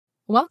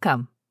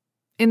Welcome!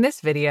 In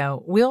this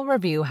video, we'll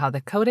review how the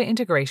Coda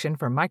integration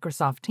for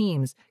Microsoft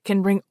Teams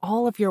can bring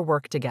all of your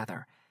work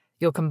together.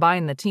 You'll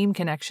combine the team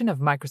connection of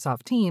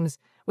Microsoft Teams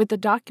with the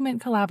document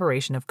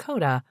collaboration of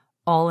Coda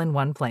all in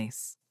one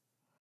place.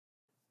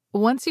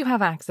 Once you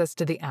have access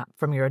to the app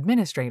from your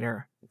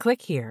administrator,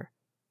 click here,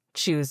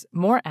 choose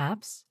More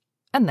Apps,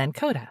 and then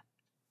Coda.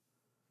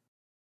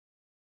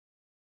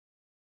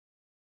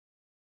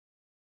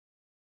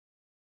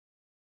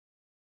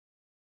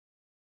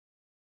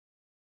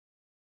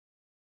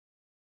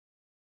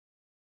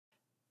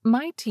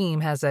 My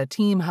team has a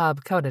Team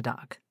Hub Coda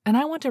doc, and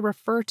I want to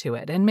refer to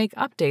it and make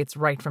updates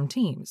right from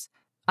Teams.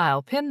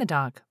 I'll pin the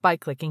doc by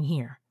clicking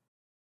here.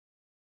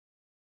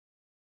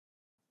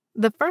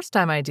 The first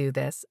time I do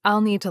this,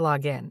 I'll need to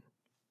log in.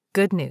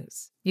 Good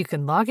news, you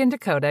can log into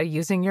Coda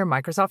using your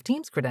Microsoft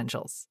Teams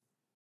credentials.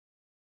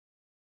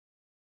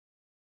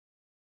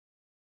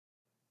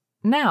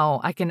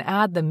 Now I can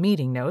add the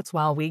meeting notes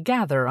while we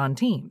gather on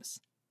Teams.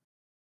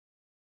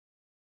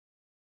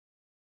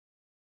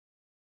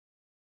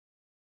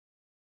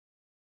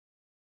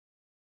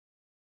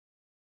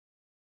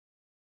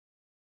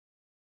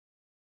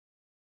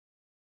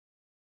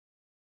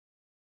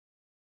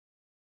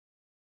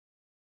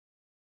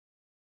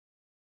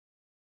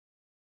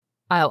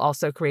 I'll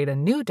also create a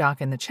new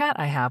doc in the chat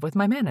I have with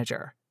my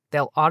manager.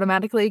 They'll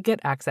automatically get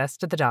access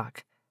to the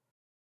doc.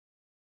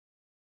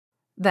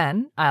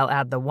 Then, I'll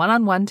add the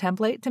one-on-one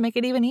template to make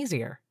it even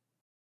easier.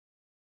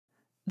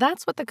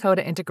 That's what the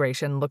Coda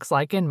integration looks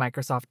like in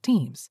Microsoft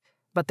Teams,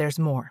 but there's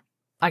more.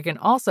 I can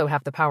also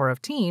have the power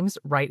of Teams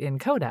right in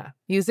Coda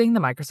using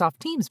the Microsoft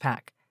Teams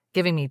pack,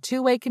 giving me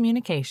two-way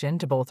communication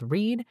to both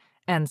read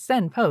and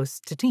send posts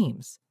to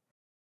Teams.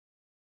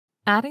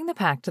 Adding the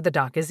pack to the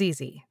doc is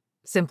easy.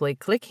 Simply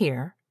click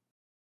here,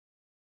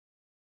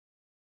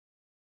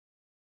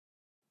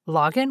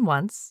 log in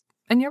once,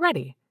 and you're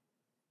ready.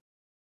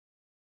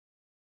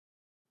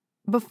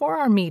 Before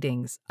our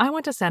meetings, I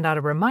want to send out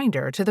a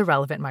reminder to the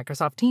relevant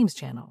Microsoft Teams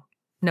channel.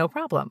 No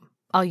problem,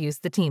 I'll use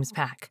the Teams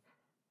pack.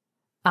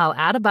 I'll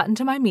add a button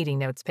to my meeting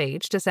notes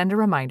page to send a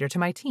reminder to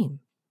my team.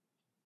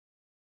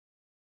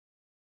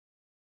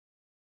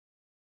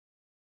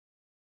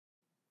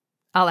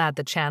 I'll add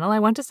the channel I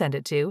want to send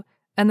it to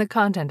and the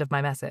content of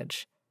my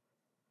message.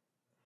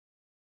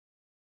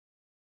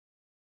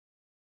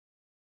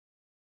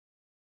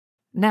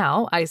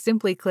 Now, I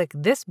simply click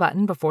this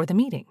button before the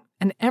meeting,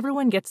 and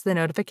everyone gets the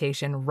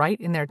notification right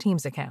in their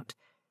Teams account.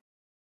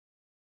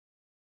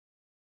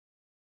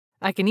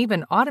 I can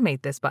even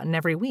automate this button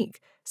every week,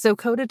 so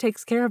Coda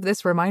takes care of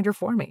this reminder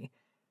for me.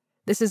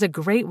 This is a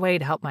great way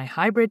to help my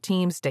hybrid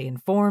team stay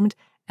informed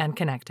and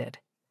connected.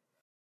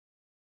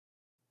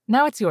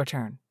 Now it's your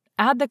turn.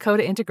 Add the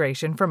Coda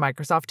integration for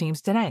Microsoft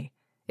Teams today.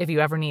 If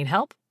you ever need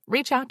help,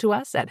 reach out to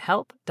us at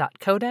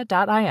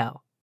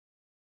help.coda.io.